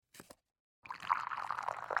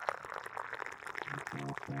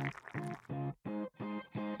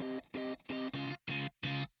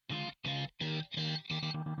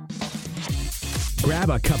Grab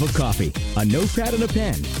a cup of coffee, a notepad, and a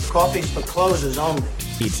pen. Coffee's for closers only.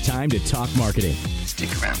 It's time to talk marketing. Stick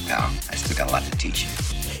around, pal. I still got a lot to teach you.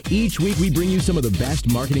 Each week, we bring you some of the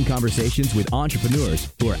best marketing conversations with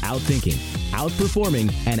entrepreneurs who are outthinking,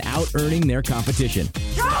 outperforming, and out-earning their competition.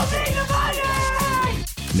 Show me the money!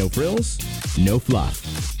 No frills, no fluff.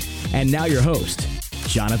 And now your host,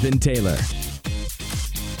 Jonathan Taylor.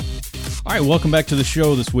 All right, welcome back to the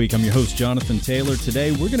show this week. I'm your host, Jonathan Taylor.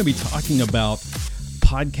 Today, we're going to be talking about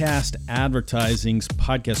podcast advertising,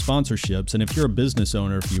 podcast sponsorships. And if you're a business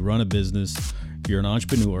owner, if you run a business, if you're an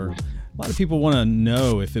entrepreneur, a lot of people want to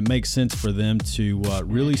know if it makes sense for them to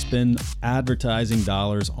really spend advertising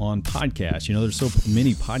dollars on podcasts. You know, there's so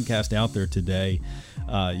many podcasts out there today.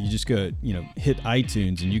 You just go, hit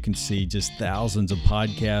iTunes and you can see just thousands of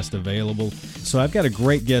podcasts available. So I've got a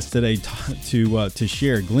great guest today to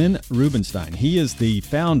share, Glenn Rubenstein. He is the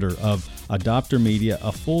founder of Adopter Media,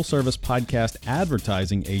 a full-service podcast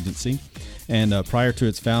advertising agency. And prior to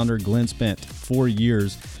its founder, Glenn spent 4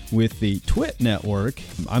 years with the Twit network.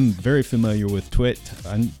 I'm very familiar with Twit.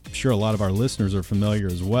 I'm sure a lot of our listeners are familiar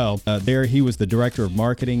as well. There, he was the director of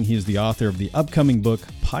marketing. He is the author of the upcoming book,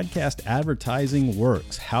 Podcast Advertising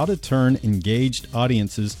Works: How to Turn Engaged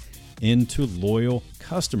Audiences into Loyal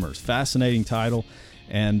Customers. Fascinating title.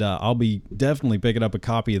 And I'll be definitely picking up a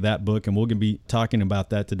copy of that book, and we're going to be talking about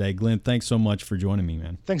that today. Glenn, thanks so much for joining me,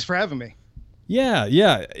 man. Thanks for having me. Yeah,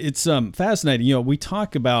 it's fascinating. We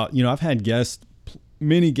talk about, I've had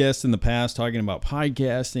many guests in the past talking about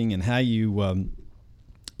podcasting and how you,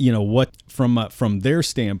 what from their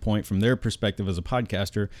standpoint, from their perspective as a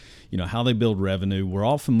podcaster, how they build revenue. We're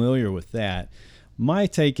all familiar with that. My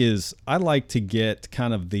take is I like to get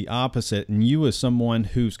kind of the opposite, and you as someone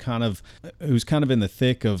who's kind of in the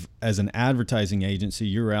thick of, as an advertising agency,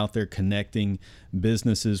 you're out there connecting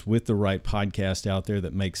businesses with the right podcast out there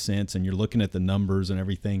that makes sense, and you're looking at the numbers and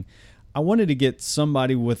everything. I wanted to get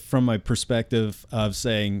somebody from a perspective of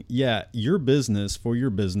saying, yeah, your business,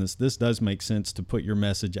 this does make sense to put your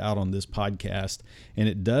message out on this podcast, and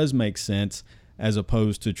it does make sense as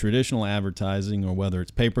opposed to traditional advertising, or whether it's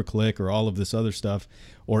pay-per-click or all of this other stuff,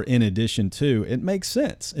 or in addition to, it makes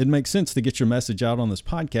sense. It makes sense to get your message out on this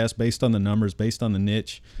podcast based on the numbers, based on the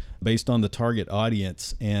niche, based on the target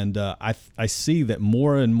audience. And I see that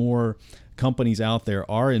more and more companies out there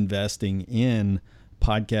are investing in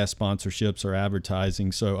podcast sponsorships or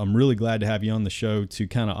advertising. So I'm really glad to have you on the show to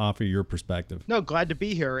kind of offer your perspective. No, glad to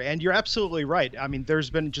be here. And you're absolutely right. I mean, there's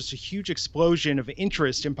been just a huge explosion of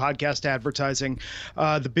interest in podcast advertising.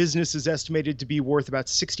 The business is estimated to be worth about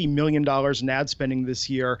 $60 million in ad spending this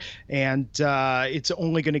year. And it's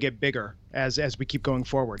only going to get bigger as we keep going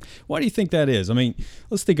forward. Why do you think that is? I mean,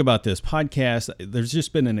 let's think about this. Podcasts, there's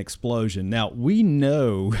just been an explosion. Now, we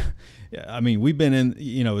know, we've been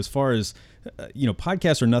in, as far as,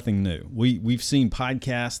 podcasts are nothing new. We've seen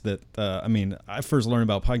podcasts that, I first learned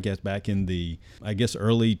about podcasts back in the,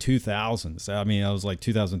 early 2000s. I was like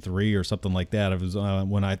 2003 or something like that. It was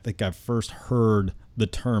when I think I first heard the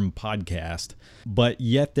term podcast. But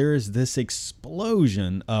yet there is this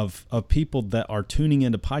explosion of people that are tuning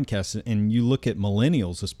into podcasts. And you look at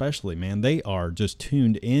millennials especially, man, they are just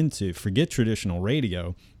tuned into, forget traditional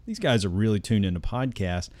radio. These guys are really tuned into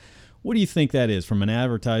podcasts. What do you think that is from an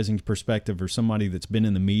advertising perspective, or somebody that's been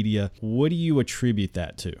in the media? What do you attribute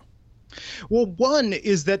that to? Well, one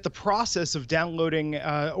is that the process of downloading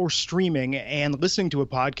or streaming and listening to a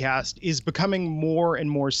podcast is becoming more and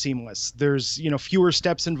more seamless. There's, fewer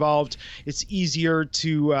steps involved. It's easier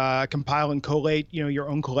to compile and collate, your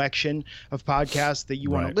own collection of podcasts that you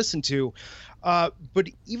want to listen to. But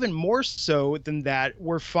even more so than that,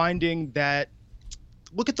 we're finding that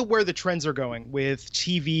look at where the trends are going with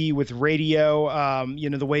TV, with radio,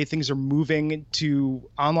 the way things are moving to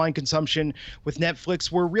online consumption with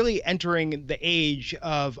Netflix. We're really entering the age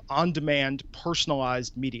of on-demand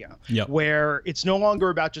personalized media, where it's no longer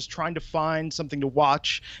about just trying to find something to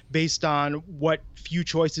watch based on what few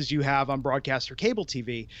choices you have on broadcast or cable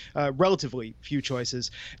TV, relatively few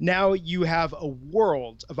choices. Now you have a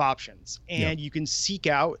world of options, and you can seek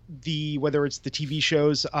out whether it's the TV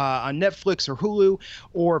shows on Netflix or Hulu,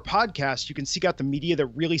 or podcast, you can seek out the media that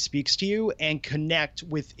really speaks to you and connect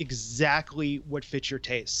with exactly what fits your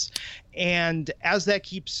tastes. And as that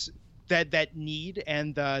keeps that need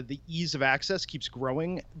and the ease of access keeps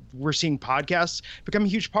growing, we're seeing podcasts become a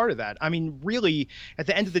huge part of that. I mean, really, at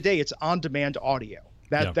the end of the day, it's on-demand audio.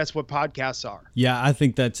 That's what podcasts are. Yeah, I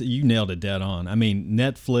think you nailed it dead on. I mean,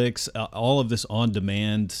 Netflix, all of this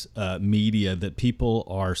on-demand media that people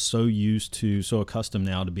are so used to, so accustomed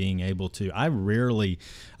now to being able to. I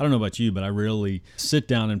don't know about you, but I rarely sit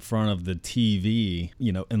down in front of the TV,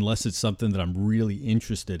 unless it's something that I'm really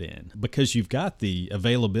interested in, because you've got the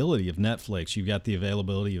availability of Netflix, you've got the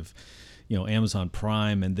availability of, Amazon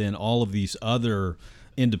Prime, and then all of these other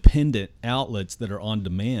independent outlets that are on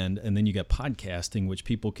demand, and then you got podcasting, which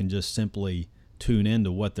people can just simply tune into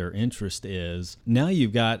what their interest is. Now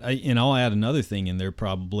you've got, and I'll add another thing in there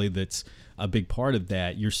probably that's a big part of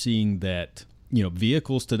that. You're seeing that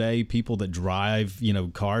vehicles today, people that drive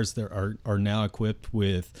cars that are now equipped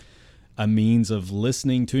with a means of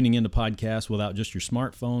tuning into podcasts without just your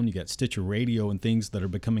smartphone. You got Stitcher Radio and things that are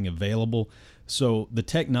becoming available. So the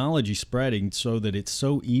technology spreading so that it's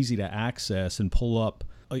so easy to access and pull up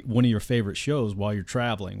one of your favorite shows while you're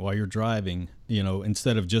traveling, while you're driving,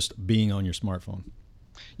 instead of just being on your smartphone.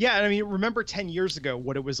 Yeah, and I mean, remember 10 years ago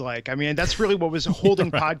what it was like. I mean, that's really what was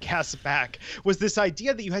holding podcasts back, was this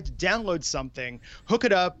idea that you had to download something, hook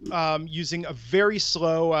it up using a very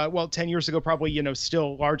slow, 10 years ago, probably,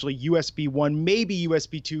 still largely USB 1, maybe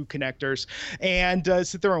USB 2 connectors, and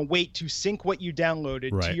sit there and wait to sync what you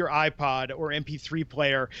downloaded to your iPod or MP3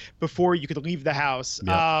 player before you could leave the house.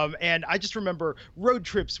 Yep. And I just remember road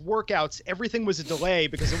trips, workouts, everything was a delay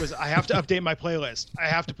because it was, I have to update my playlist. I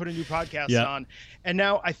have to put a new podcast on. And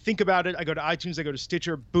now I think about it. I go to iTunes, I go to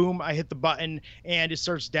Stitcher, boom, I hit the button, and it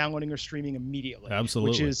starts downloading or streaming immediately.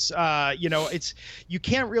 Absolutely. Which is, you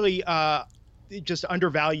can't really just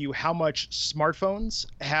undervalue how much smartphones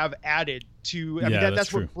have added to. I mean,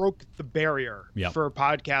 that's what broke the barrier for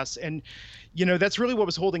podcasts, and that's really what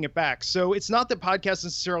was holding it back. So it's not that podcasts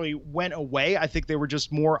necessarily went away. I think they were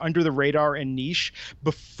just more under the radar and niche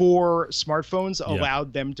before smartphones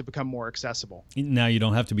allowed them to become more accessible. Now you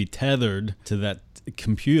don't have to be tethered to that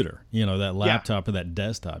computer, that laptop or that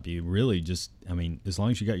desktop. You really just, as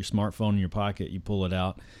long as you got your smartphone in your pocket, you pull it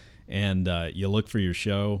out and you look for your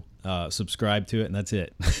show, subscribe to it, and that's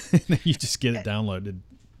it. You just get it downloaded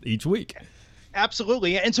each week.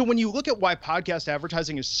 Absolutely. And so when you look at why podcast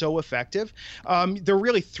advertising is so effective, there are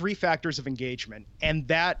really three factors of engagement. And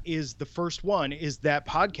that is, the first one is that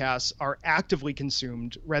podcasts are actively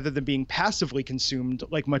consumed rather than being passively consumed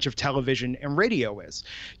like much of television and radio is.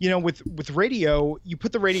 With radio, you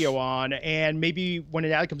put the radio on, and maybe when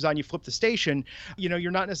an ad comes on, you flip the station.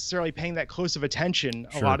 You're not necessarily paying that close of attention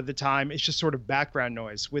a lot of the time. It's just sort of background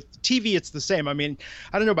noise. With TV, it's the same. I mean,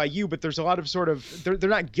 I don't know about you, but there's a lot of they're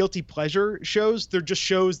not guilty pleasure shows. They're just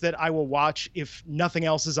shows that I will watch if nothing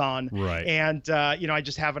else is on. Right. And, I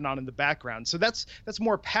just have it on in the background. So that's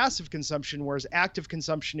more passive consumption, whereas active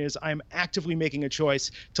consumption is I'm actively making a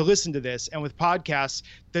choice to listen to this. And with podcasts,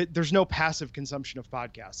 there's no passive consumption of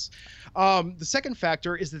podcasts. The second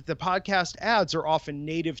factor is that the podcast ads are often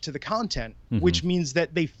native to the content, which means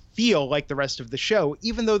that they feel like the rest of the show,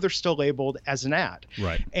 even though they're still labeled as an ad.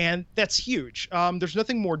 Right. And that's huge. There's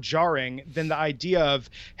nothing more jarring than the idea of,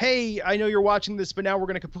 hey, I know you're watching this, but now we're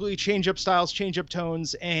going to completely change up styles, change up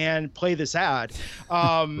tones, and play this ad.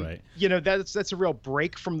 Right. That's a real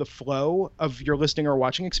break from the flow of your listening or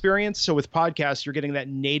watching experience. So with podcasts, you're getting that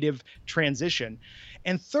native transition.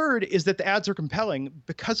 And third is that the ads are compelling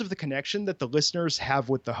because of the connection that the listeners have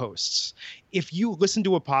with the hosts. If you listen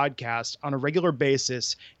to a podcast on a regular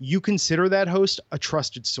basis, you consider that host a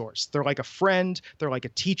trusted source. They're like a friend. They're like a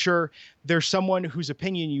teacher. They're someone whose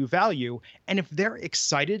opinion you value. And if they're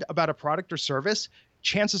excited about a product or service,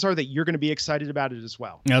 chances are that you're going to be excited about it as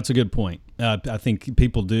well. That's a good point. I think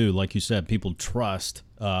people do, like you said, people trust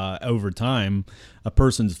over time a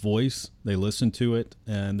person's voice. They listen to it,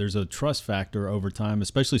 and there's a trust factor over time,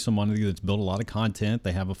 especially someone that's built a lot of content.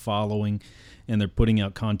 They have a following, and they're putting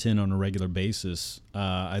out content on a regular basis.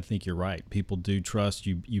 I think you're right. People do trust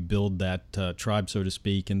you. You build that tribe, so to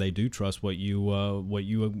speak, and they do trust what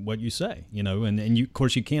you say. And you, of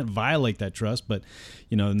course, you can't violate that trust, but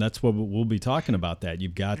and that's what we'll be talking about. That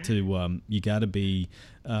you've got to be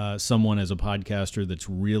someone as a podcaster that's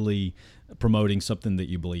really promoting something that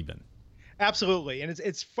you believe in. Absolutely. And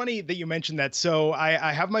it's funny that you mentioned that. So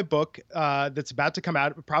I have my book that's about to come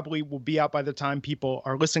out. It probably will be out by the time people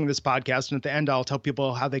are listening to this podcast. And at the end, I'll tell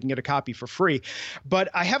people how they can get a copy for free. But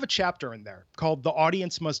I have a chapter in there called The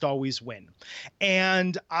Audience Must Always Win.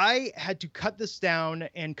 And I had to cut this down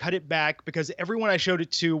and cut it back because everyone I showed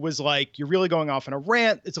it to was like, you're really going off on a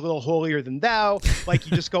rant. It's a little holier than thou. Like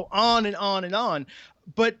you just go on and on and on.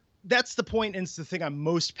 But that's the point, and it's the thing I'm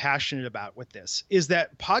most passionate about with this, is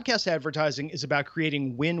that podcast advertising is about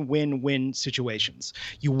creating win-win-win situations.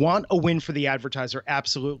 You want a win for the advertiser,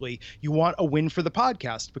 absolutely. You want a win for the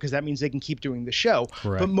podcast because that means they can keep doing the show.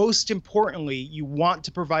 Correct. But most importantly, you want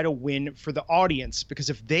to provide a win for the audience, because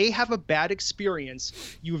if they have a bad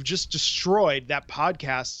experience, you have just destroyed that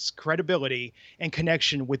podcast's credibility and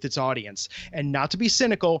connection with its audience. And not to be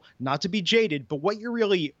cynical, not to be jaded, but what you're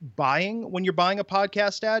really buying when you're buying a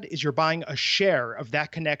podcast ad is you're buying a share of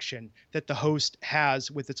that connection that the host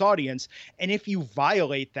has with its audience. And if you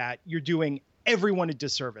violate that, you're doing everyone a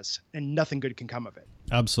disservice, and nothing good can come of it.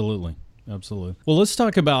 Absolutely. Absolutely. Well, let's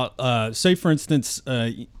talk about, say, for instance,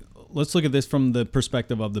 let's look at this from the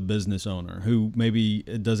perspective of the business owner who maybe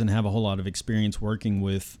doesn't have a whole lot of experience working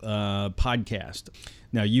with podcast.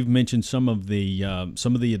 Now, you've mentioned some of the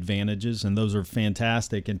advantages, and those are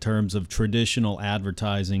fantastic in terms of traditional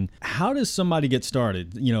advertising. How does somebody get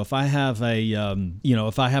started? If I have an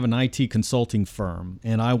IT consulting firm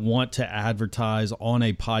and I want to advertise on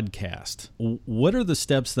a podcast, what are the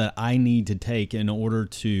steps that I need to take in order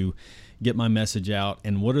to get my message out?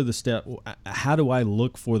 And what are the steps? How do I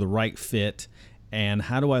look for the right fit? And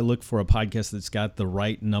how do I look for a podcast that's got the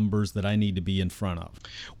right numbers that I need to be in front of?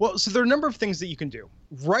 Well, so there are a number of things that you can do.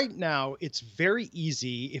 Right now, it's very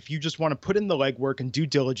easy, if you just want to put in the legwork and due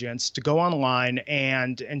diligence, to go online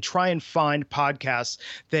and try and find podcasts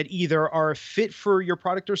that either are a fit for your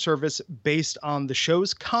product or service based on the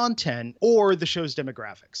show's content or the show's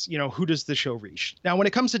demographics. Who does the show reach? Now, when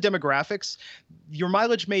it comes to demographics, your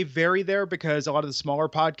mileage may vary there because a lot of the smaller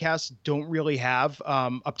podcasts don't really have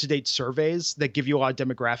up-to-date surveys that give you a lot of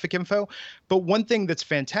demographic info. But one thing that's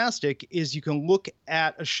fantastic is you can look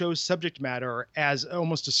at a show's subject matter as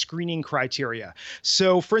almost a screening criteria.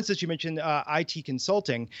 So, for instance, you mentioned IT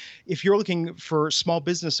consulting. If you're looking for small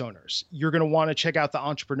business owners, you're going to want to check out the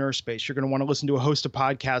entrepreneur space. You're going to want to listen to a host of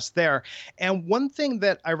podcasts there. And one thing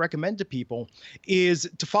that I recommend to people is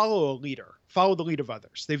to follow a leader. Follow the lead of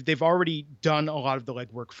others. They've already done a lot of the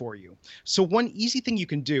legwork for you. So one easy thing you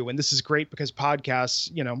can do, and this is great because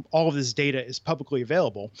podcasts, all of this data is publicly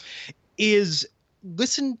available, is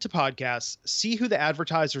listen to podcasts, see who the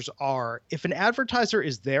advertisers are. If an advertiser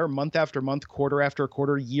is there month after month, quarter after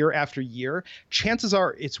quarter, year after year, chances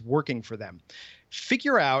are it's working for them.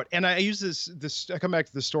 Figure out, and I use this, I come back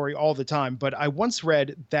to the story all the time, but I once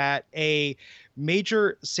read that a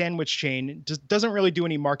major sandwich chain doesn't really do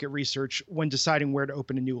any market research when deciding where to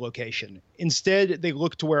open a new location. Instead, they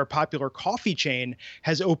look to where a popular coffee chain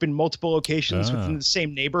has opened multiple locations within the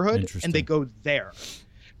same neighborhood, and they go there.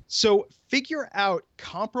 So figure out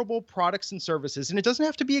comparable products and services, and it doesn't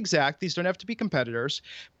have to be exact. These don't have to be competitors,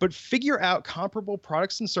 but figure out comparable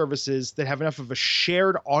products and services that have enough of a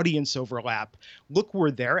shared audience overlap. Look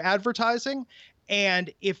where they're advertising.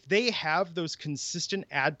 And if they have those consistent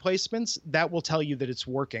ad placements, that will tell you that it's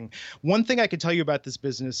working. One thing I can tell you about this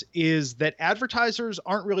business is that advertisers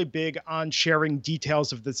aren't really big on sharing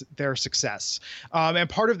details of their success. And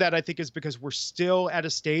part of that, I think, is because we're still at a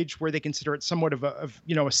stage where they consider it somewhat of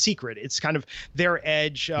a secret. It's kind of their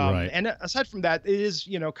edge. Right. And aside from that, it is,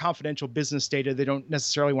 confidential business data they don't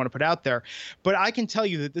necessarily want to put out there. But I can tell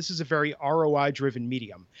you that this is a very ROI-driven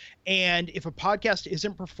medium. And if a podcast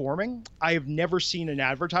isn't performing, I have never seen an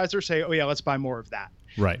advertiser say, oh yeah, let's buy more of that.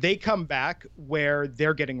 Right. They come back where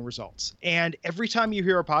they're getting results. And every time you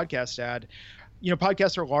hear a podcast ad,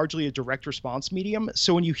 podcasts are largely a direct response medium.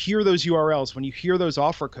 So when you hear those URLs, when you hear those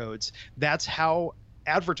offer codes, that's how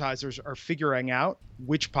advertisers are figuring out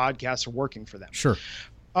which podcasts are working for them. Sure.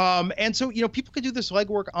 And so, people can do this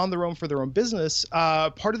legwork on their own for their own business.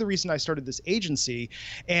 Part of the reason I started this agency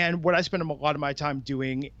and what I spend a lot of my time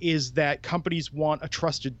doing is that companies want a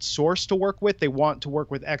trusted source to work with. They want to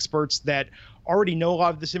work with experts that already know a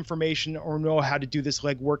lot of this information or know how to do this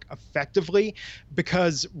legwork effectively,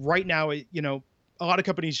 because right now, a lot of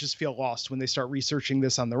companies just feel lost when they start researching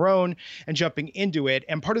this on their own and jumping into it.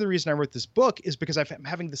 And part of the reason I wrote this book is because I'm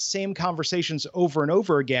having the same conversations over and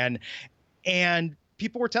over again. And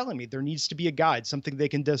people were telling me there needs to be a guide, something they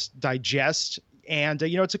can just digest. And,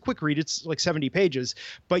 it's a quick read. It's like 70 pages,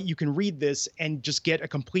 but you can read this and just get a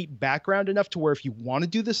complete background enough to where if you want to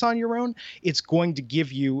do this on your own, it's going to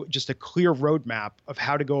give you just a clear roadmap of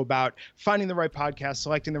how to go about finding the right podcast,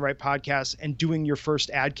 selecting the right podcast, and doing your first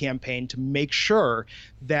ad campaign to make sure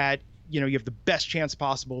that, you have the best chance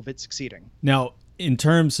possible of it succeeding. Now, in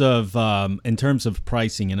terms of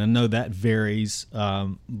pricing, and I know that varies,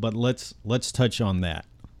 but let's touch on that.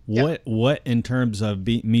 Yeah. What in terms of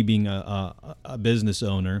me being a business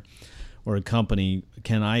owner or a company,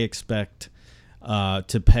 can I expect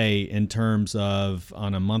to pay in terms of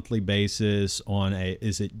on a monthly basis?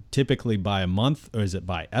 Is it typically by a month, or is it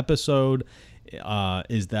by episode?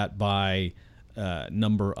 Is that by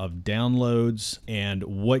number of downloads? And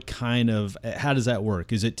how does that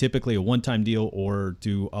work? Is it typically a one-time deal, or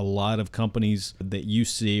do a lot of companies that you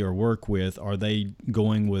see or work with, are they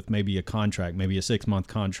going with maybe a contract, maybe a 6-month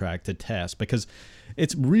contract to test? Because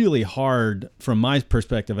it's really hard from my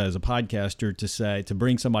perspective as a podcaster to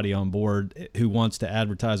bring somebody on board who wants to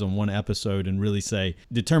advertise on one episode and really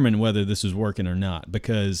determine whether this is working or not,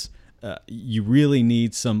 because you really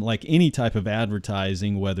need some, like any type of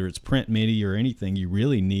advertising, whether it's print, media, or anything, you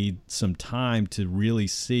really need some time to really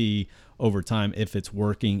see over time if it's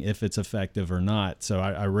working, if it's effective or not. So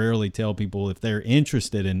I rarely tell people, if they're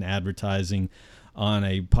interested in advertising on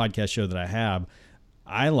a podcast show that I have,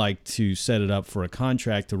 I like to set it up for a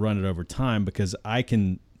contract to run it over time, because I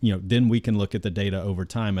can, then we can look at the data over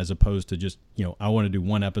time, as opposed to just, I want to do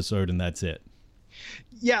one episode and that's it.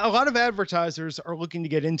 Yeah, a lot of advertisers are looking to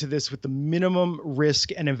get into this with the minimum risk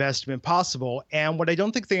and investment possible. And what I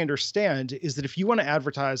don't think they understand is that if you want to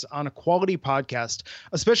advertise on a quality podcast,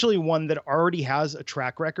 especially one that already has a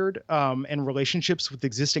track record and relationships with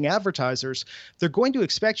existing advertisers, they're going to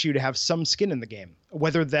expect you to have some skin in the game,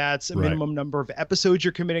 whether that's a minimum number of episodes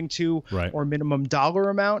you're committing to or a minimum dollar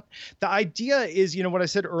amount. The idea is, what I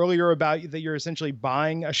said earlier about that you're essentially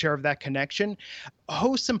buying a share of that connection.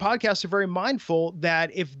 Hosts and podcasts are very mindful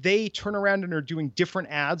that if they turn around and are doing different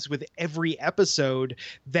ads with every episode,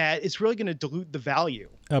 that it's really going to dilute the value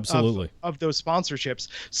of those sponsorships.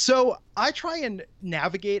 So I try and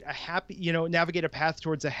navigate a path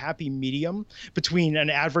towards a happy medium between an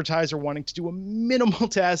advertiser wanting to do a minimal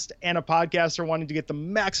test and a podcaster wanting to get the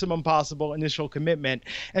maximum possible initial commitment,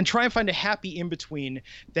 and try and find a happy in between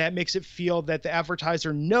that makes it feel that the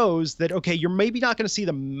advertiser knows that, okay, you're maybe not going to see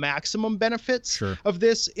the maximum benefits of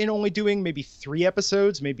this in only doing maybe 3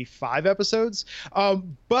 episodes, maybe 5 episodes.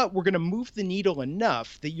 But we're going to move the needle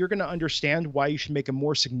enough that you're going to understand why you should make a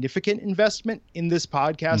more significant investment in this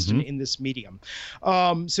podcast and in this medium.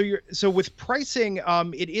 So with pricing,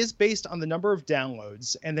 it is based on the number of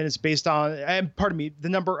downloads, and then it's based on, the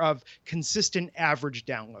number of consistent average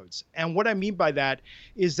downloads. And what I mean by that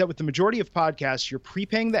is that with the majority of podcasts, you're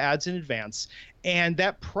prepaying the ads in advance, and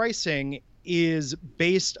that pricing is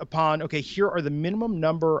based upon, okay, here are the minimum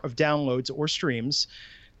number of downloads or streams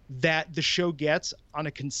that the show gets on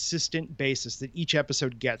a consistent basis, that each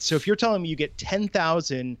episode gets. So if you're telling me you get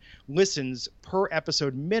 10,000 listens per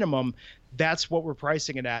episode minimum, that's what we're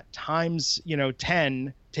pricing it at, times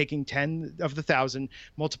 10, taking 10 of the 1,000,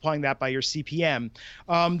 multiplying that by your CPM.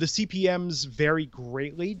 The CPMs vary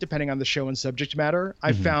greatly depending on the show and subject matter.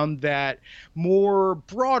 I found that more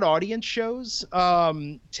broad audience shows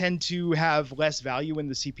tend to have less value in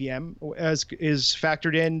the CPM, as is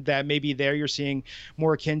factored in, that maybe there you're seeing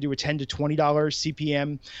more akin to a $10 to $20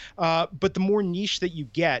 CPM. But the more niche that you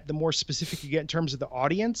get, the more specific you get in terms of the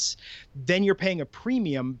audience, then you're paying a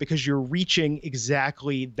premium because you're reaching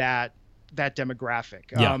exactly that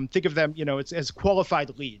demographic. Think of them, it's as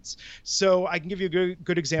qualified leads. So I can give you a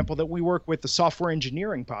good example that we work with, the software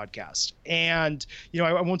engineering podcast. And,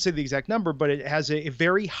 I won't say the exact number, but it has a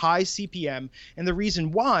very high CPM. And the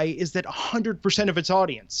reason why is that 100% of its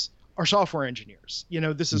audience are software engineers.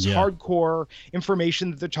 This is hardcore information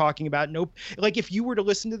that they're talking about. Nope. Like if you were to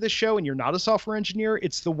listen to this show and you're not a software engineer,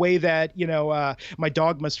 it's the way that, my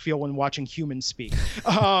dog must feel when watching humans speak,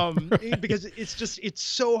 because it's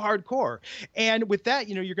so hardcore. And with that,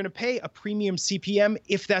 you're going to pay a premium CPM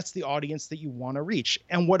if that's the audience that you want to reach.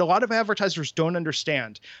 And what a lot of advertisers don't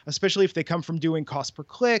understand, especially if they come from doing cost per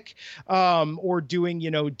click, or doing,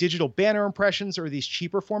 digital banner impressions or these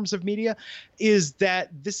cheaper forms of media, is that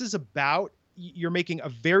this is about, you're making a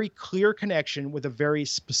very clear connection with a very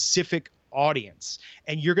specific audience,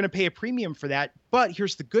 and you're going to pay a premium for that. But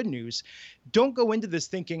here's the good news. Don't go into this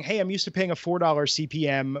thinking, hey, I'm used to paying a $4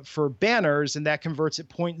 CPM for banners, and that converts at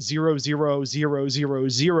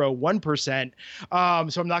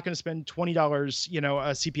 0.00001%. So I'm not going to spend $20, a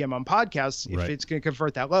CPM on podcasts if it's going to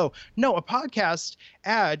convert that low. No, a podcast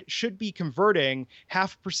ad should be converting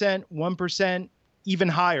 0.5%, 1%, even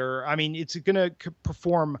higher. I mean, it's going to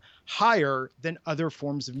perform higher than other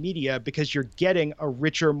forms of media because you're getting a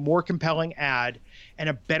richer, more compelling ad and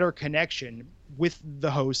a better connection with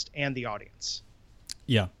the host and the audience.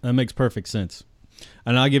 Yeah, that makes perfect sense.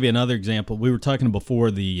 And I'll give you another example. We were talking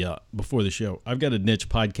before the show. I've got a niche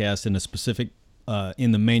podcast in a specific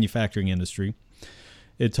in the manufacturing industry.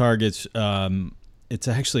 It targets it's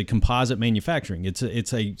actually composite manufacturing.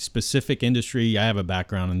 It's a specific industry. I have a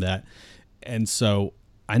background in that. And so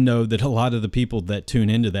I know that a lot of the people that tune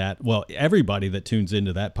into that, well, everybody that tunes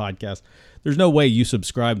into that podcast, there's no way you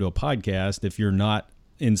subscribe to a podcast if you're not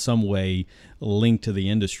in some way linked to the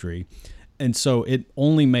industry. And so it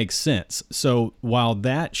only makes sense. So while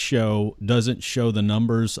that show doesn't show the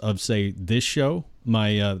numbers of, say, this show,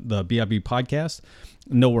 the BIB podcast,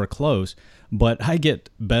 nowhere close, but I get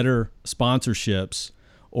better sponsorships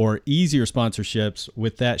or easier sponsorships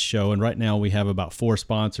with that show. And right now we have about 4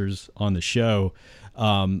 sponsors on the show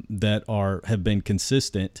that have been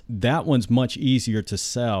consistent. That one's much easier to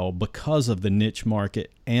sell because of the niche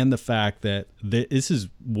market and the fact that this is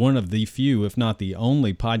one of the few, if not the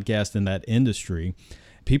only, podcast in that industry.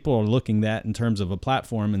 People are looking at in terms of a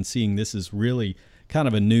platform and seeing this is really kind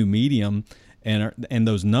of a new medium, and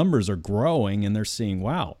those numbers are growing, and they're seeing,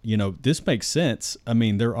 wow, this makes sense. I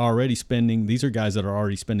mean, they're already spending. These are guys that are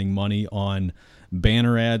already spending money on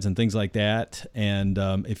banner ads and things like that. And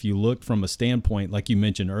if you look from a standpoint, like you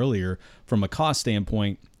mentioned earlier, from a cost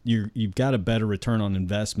standpoint, you've got a better return on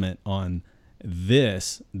investment on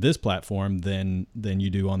this platform than you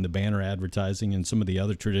do on the banner advertising and some of the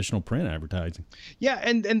other traditional print advertising. Yeah,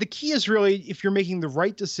 and the key is really, if you're making the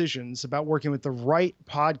right decisions about working with the right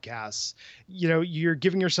podcasts, you're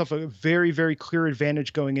giving yourself a very, very clear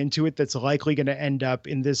advantage going into it that's likely going to end up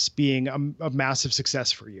in this being a massive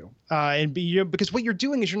success for you. Because what you're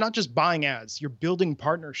doing is you're not just buying ads, you're building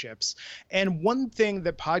partnerships. And one thing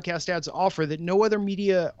that podcast ads offer that no other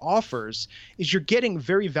media offers is you're getting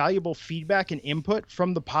very valuable feedback and input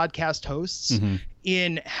from the podcast hosts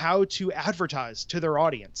in how to advertise to their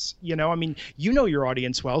audience. You know your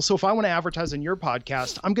audience well. So if I want to advertise on your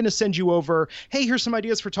podcast, I'm going to send you over, hey, here's some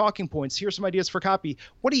ideas for talking points. Here's some ideas for copy.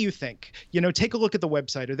 What do you think? Take a look at the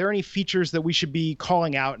website. Are there any features that we should be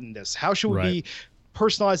calling out in this? How should we be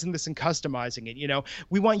personalizing this and customizing it?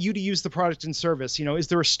 We want you to use the product and service. Is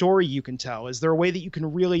there a story you can tell? Is there a way that you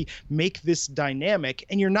can really make this dynamic?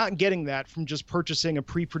 And you're not getting that from just purchasing a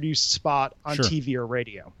pre-produced spot on TV or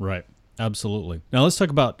radio. Right. Absolutely. Now let's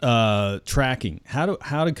talk about tracking. How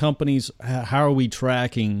do companies, how are we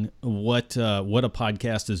tracking what a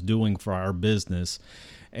podcast is doing for our business?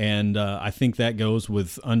 And I think that goes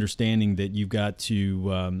with understanding that you've got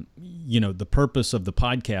to, the purpose of the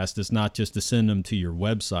podcast is not just to send them to your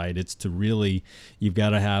website. It's to really, you've got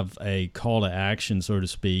to have a call to action, so to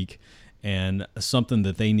speak, and something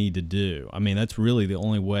that they need to do. I mean, that's really the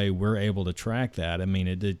only way we're able to track that. I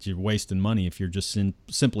mean, you're wasting money if you're just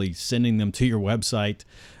simply sending them to your website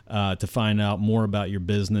to find out more about your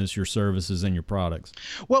business, your services, and your products.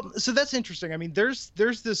 Well, so that's interesting. I mean, there's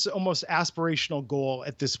this almost aspirational goal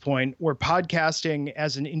at this point where podcasting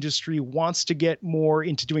as an industry wants to get more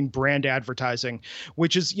into doing brand advertising,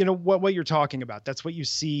 which is, what you're talking about. That's what you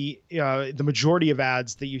see. The majority of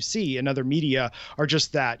ads that you see in other media are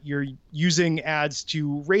just that. You're using ads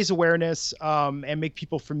to raise awareness and make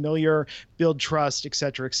people familiar, build trust, et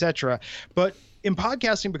cetera, et cetera. But in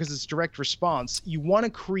podcasting, because it's direct response, you want to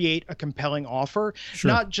create a compelling offer,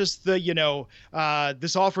 not just the,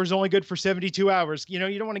 this offer is only good for 72 hours. You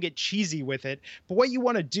don't want to get cheesy with it. But what you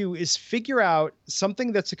want to do is figure out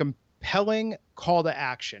something that's a compelling call to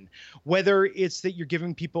action, whether it's that you're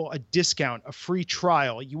giving people a discount, a free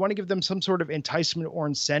trial. You want to give them some sort of enticement or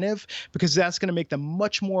incentive, because that's going to make them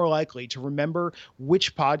much more likely to remember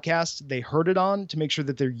which podcast they heard it on, to make sure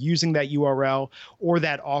that they're using that URL or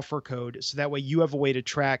that offer code. So that way you have a way to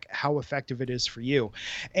track how effective it is for you.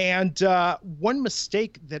 And one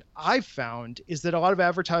mistake that I've found is that a lot of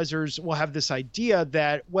advertisers will have this idea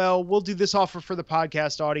that, well, we'll do this offer for the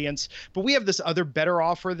podcast audience, but we have this other better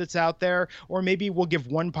offer that's out there. Or maybe we'll give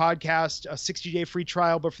one podcast a 60-day free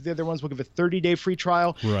trial, but for the other ones, we'll give a 30-day free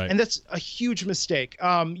trial. Right. And that's a huge mistake.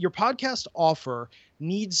 Your podcast offer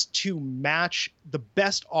needs to match the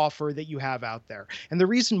best offer that you have out there. And the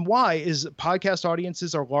reason why is podcast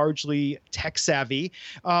audiences are largely tech savvy.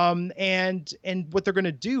 And what they're going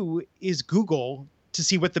to do is Google to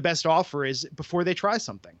see what the best offer is before they try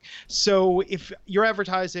something. So if you're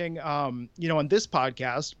advertising, on this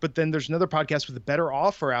podcast, but then there's another podcast with a better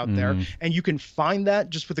offer out there, and you can find that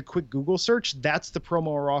just with a quick Google search, that's the promo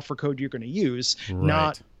or offer code you're going to use,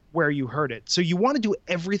 not where you heard it. So you want to do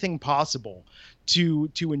everything possible to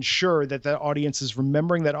ensure that the audience is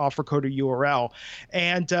remembering that offer code or URL.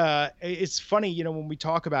 And it's funny, when we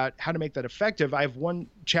talk about how to make that effective, I have one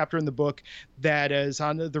chapter in the book that is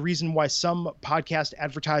on the reason why some podcast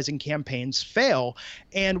advertising campaigns fail.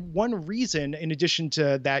 And one reason, in addition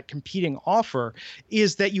to that competing offer,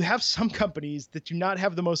 is that you have some companies that do not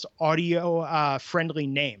have the most audio friendly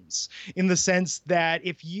names, in the sense that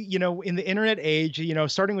if in the internet age,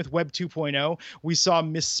 starting with with Web 2.0. We saw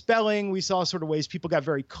misspelling. We saw sort of ways people got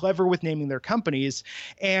very clever with naming their companies.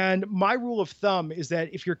 And my rule of thumb is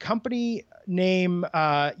that if your company name,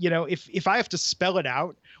 if I have to spell it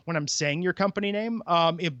out when I'm saying your company name,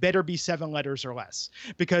 it better be 7 letters or less,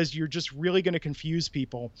 because you're just really going to confuse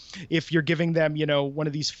people if you're giving them, one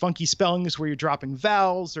of these funky spellings where you're dropping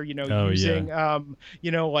vowels, or, using,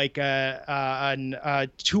 like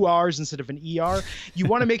 2 R's instead of an ER. You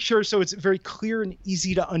want to make sure so it's very clear and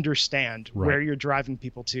easy to understand where you're driving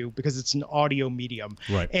people to, because it's an audio medium.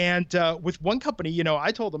 Right. And with one company,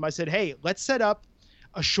 I told them, I said, hey, let's set up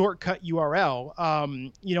a shortcut URL.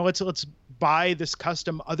 Let's buy this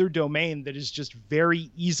custom other domain that is just very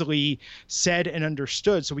easily said and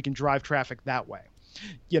understood, so we can drive traffic that way.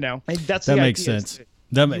 And that's that the makes idea. sense.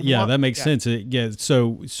 That makes sense.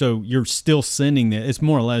 So you're still sending it. It's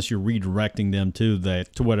more or less you're redirecting them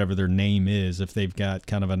to whatever their name is, if they've got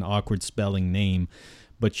kind of an awkward spelling name.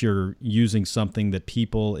 But you're using something that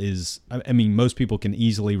most people can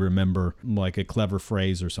easily remember, like a clever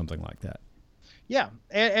phrase or something like that. Yeah.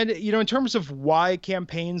 And in terms of why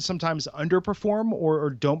campaigns sometimes underperform or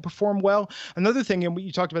don't perform well, another thing, and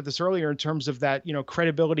you talked about this earlier in terms of that,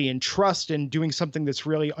 credibility and trust and doing something that's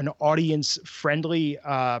really an audience friendly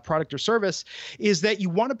product or service, is that you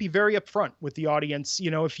want to be very upfront with the audience.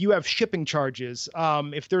 If you have shipping charges,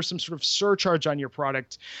 if there's some sort of surcharge on your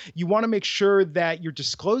product, you want to make sure that you're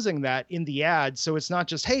disclosing that in the ad. So it's not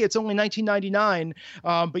just, hey, it's only $19.99,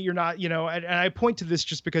 but you're not, and I point to this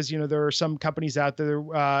just because, there are some companies out there,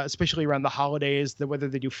 especially around the holidays, that whether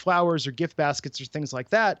they do flowers or gift baskets or things like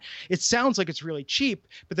that, it sounds like it's really cheap,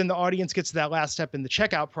 but then the audience gets to that last step in the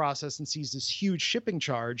checkout process and sees this huge shipping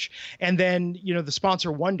charge. And then, the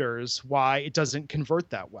sponsor wonders why it doesn't convert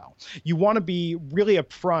that well. You want to be really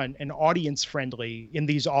upfront and audience friendly in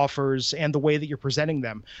these offers and the way that you're presenting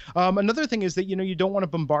them. Another thing is that, you don't want to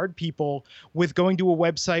bombard people with going to a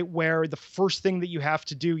website where the first thing that you have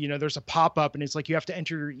to do, there's a pop-up and it's like you have to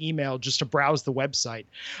enter your email just to browse the website.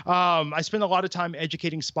 I spend a lot of time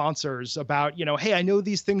educating sponsors about, hey, I know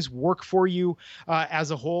these things work for you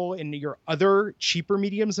as a whole in your other cheaper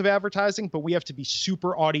mediums of advertising, but we have to be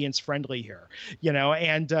super audience friendly here,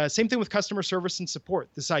 and same thing with customer service and support.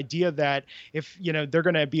 This idea that if, they're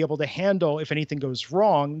going to be able to handle if anything goes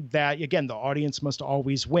wrong, that again, the audience must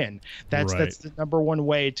always win. That's the number one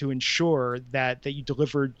way to ensure that you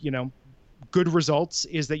deliver, good results,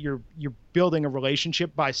 is that you're building a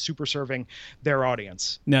relationship by super serving their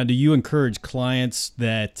audience. Now, do you encourage clients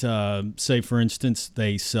that, say, for instance,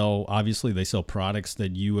 they sell products,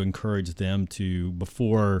 that you encourage them to,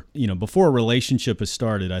 before a relationship is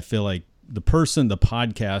started, I feel like the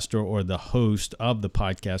podcaster or the host of the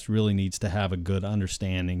podcast really needs to have a good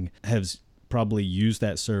understanding, has probably used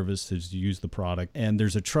that service, has used the product, and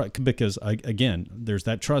there's a trust, because again, there's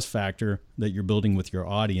that trust factor that you're building with your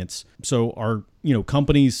audience. So are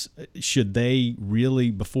companies, should they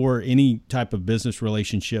really, before any type of business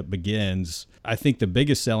relationship begins, I think the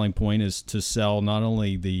biggest selling point is to sell not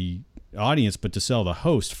only the audience but to sell the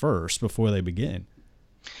host first before they begin?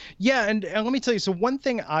 Yeah, and let me tell you, so one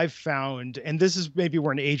thing I've found, and this is maybe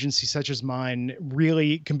where an agency such as mine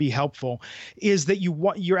really can be helpful, is that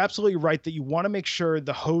you're absolutely right that you want to make sure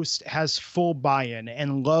the host has full buy-in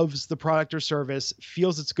and loves the product or service,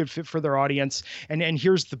 feels it's a good fit for their audience. And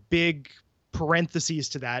here's the big parentheses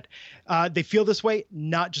to that. They feel this way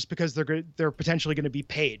not just because they're potentially going to be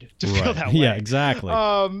paid to feel that way. Yeah, exactly.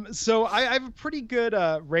 So I have a pretty good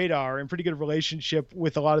radar and pretty good relationship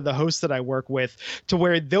with a lot of the hosts that I work with, to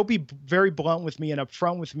where they'll be very blunt with me and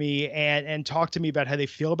upfront with me and talk to me about how they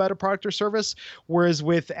feel about a product or service. Whereas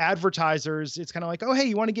with advertisers, it's kind of like, oh, hey,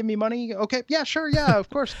 you want to give me money? Okay, yeah, sure, yeah, of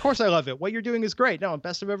course, I love it. What you're doing is great. No,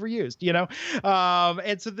 best I've ever used.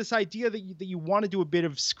 And so this idea that you want to do a bit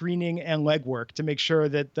of screening and legwork to make sure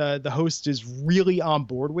that the host is really on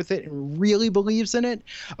board with it and really believes in it.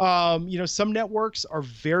 Some networks are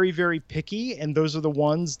very, very picky, and those are the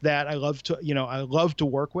ones that I love to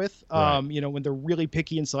work with. When they're really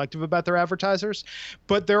picky and selective about their advertisers.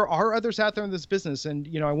 But there are others out there in this business, and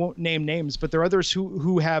I won't name names, but there are others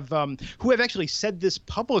who have actually said this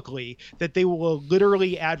publicly, that they will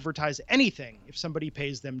literally advertise anything if somebody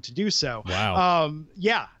pays them to do so. Wow.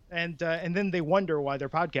 Yeah. And then they wonder why their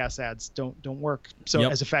podcast ads don't work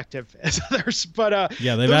as effective as others. But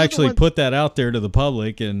yeah, they've actually put that out there to the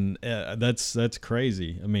public, and that's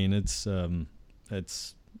crazy. I mean, it's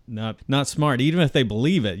not smart. Even if they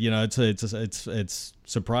believe it, it's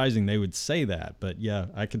surprising they would say that. But yeah,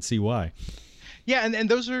 I can see why. Yeah, and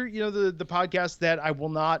those are, the podcasts that I will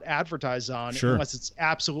not advertise on Sure. unless it's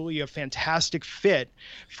absolutely a fantastic fit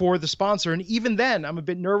for the sponsor. And even then, I'm a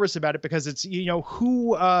bit nervous about it because it's,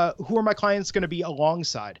 who are my clients going to be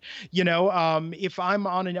alongside? If I'm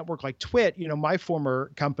on a network like Twit, my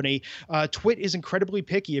former company, Twit is incredibly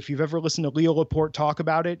picky. If you've ever listened to Leo Laporte talk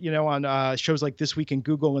about it, on shows like This Week in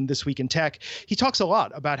Google and This Week in Tech, he talks a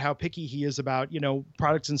lot about how picky he is about,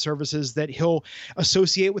 products and services that he'll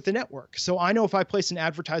associate with the network. So I know if I place an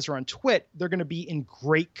advertiser on Twit, they're going to be in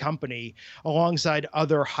great company alongside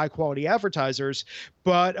other high quality advertisers.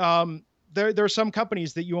 But there are some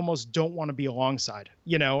companies that you almost don't want to be alongside,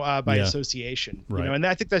 by association, Right. And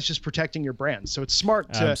I think that's just protecting your brand. So it's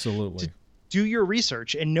smart to do your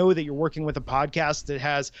research and know that you're working with a podcast that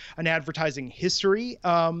has an advertising history,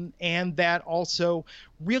 and that also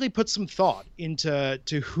really puts some thought into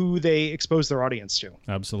who they expose their audience to.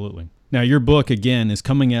 Absolutely. Now, your book, again, is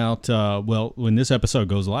coming out, when this episode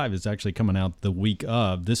goes live, it's actually coming out the week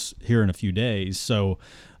of this here in a few days. So,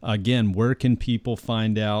 again, where can people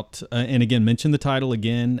find out? And again, mention the title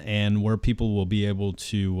again and where people will be able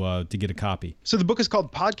to get a copy. So the book is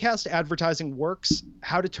called Podcast Advertising Works: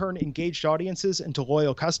 How to Turn Engaged Audiences into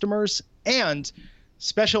Loyal Customers. And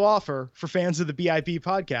special offer for fans of the BIP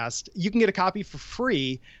podcast, you can get a copy for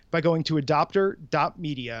free by going to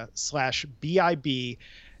adopter.media/BIP.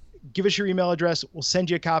 Give us your email address. We'll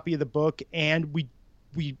send you a copy of the book. And we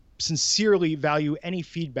sincerely value any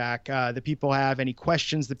feedback that people have, any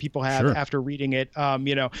questions that people have after reading it.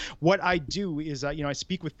 What I do is, I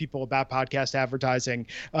speak with people about podcast advertising.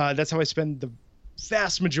 That's how I spend the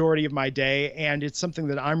vast majority of my day. And it's something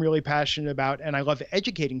that I'm really passionate about. And I love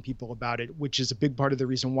educating people about it, which is a big part of the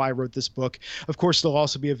reason why I wrote this book. Of course, they'll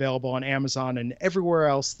also be available on Amazon and everywhere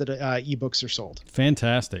else that ebooks are sold.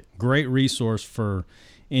 Fantastic. Great resource for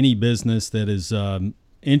any business that is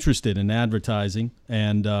interested in advertising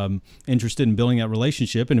and interested in building that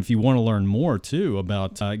relationship. And if you want to learn more too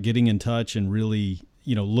about getting in touch and really,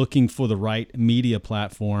 looking for the right media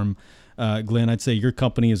platform, Glenn, I'd say your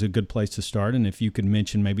company is a good place to start. And if you could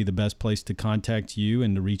mention maybe the best place to contact you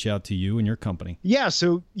and to reach out to you and your company. Yeah,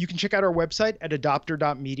 so you can check out our website at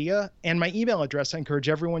adopter.media, and my email address. I encourage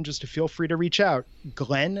everyone just to feel free to reach out,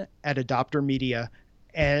 Glenn@adopter.media.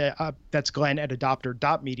 That's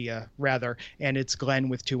Glenn@adopter.media rather, and it's Glenn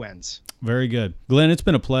with 2 N's. Very good. Glenn, it's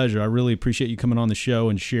been a pleasure. I really appreciate you coming on the show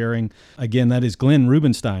and sharing. Again, that is Glenn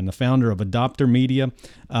Rubenstein, the founder of Adopter Media.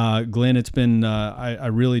 Glenn, it's been, I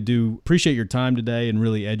really do appreciate your time today and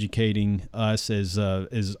really educating us as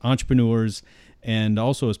entrepreneurs and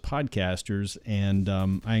also as podcasters. And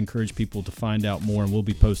I encourage people to find out more, and we'll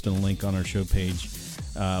be posting a link on our show page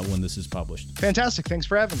when this is published. Fantastic. Thanks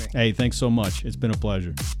for having me. Hey, thanks so much. It's been a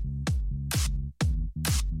pleasure.